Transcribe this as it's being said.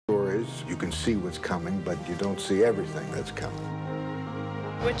years, you can see what's coming, but you don't see everything that's coming.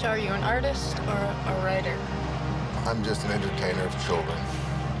 Which are you, an artist or a writer? I'm just an entertainer of children,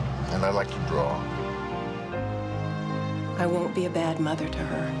 and I like to draw. I won't be a bad mother to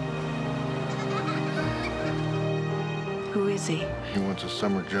her. Who is he? He wants a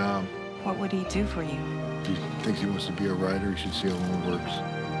summer job. What would he do for you? If he thinks he wants to be a writer, he should see how it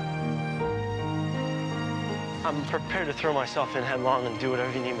works. I'm prepared to throw myself in headlong and do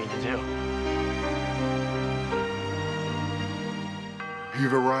whatever you need me to do.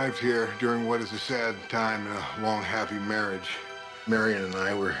 You've arrived here during what is a sad time in a long, happy marriage. Marion and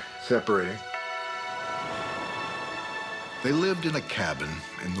I were separating. They lived in a cabin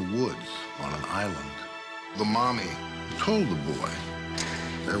in the woods on an island. The mommy told the boy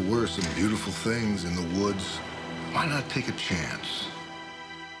there were some beautiful things in the woods. Why not take a chance?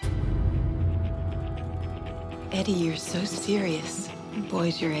 Eddie, you're so serious.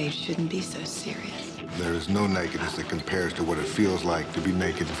 Boys your age shouldn't be so serious. There is no nakedness that compares to what it feels like to be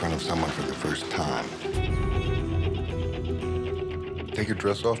naked in front of someone for the first time. Take your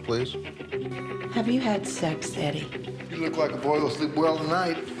dress off, please. Have you had sex, Eddie? You look like a boy who'll sleep well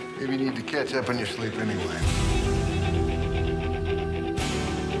tonight. Maybe you need to catch up on your sleep anyway.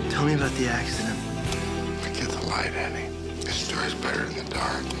 Tell me about the accident. Forget the light, Annie. This story's better in the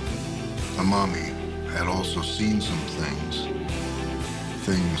dark. My mommy had also seen some things.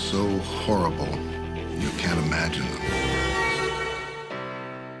 Things so horrible, you can't imagine them.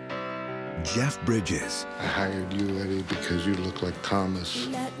 Jeff Bridges. I hired you, Eddie, because you look like Thomas.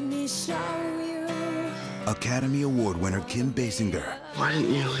 Let me show you. Academy Award winner Kim Basinger. Why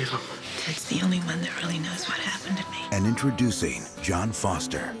didn't you leave him? Ted's the only one that really knows what happened to me. And introducing John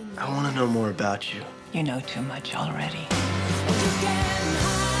Foster. I want to know more about you. You know too much already.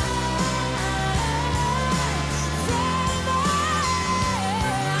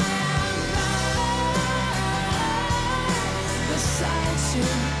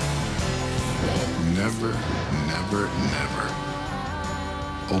 Never, never, never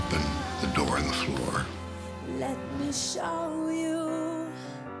open the door in the floor. Let me show you.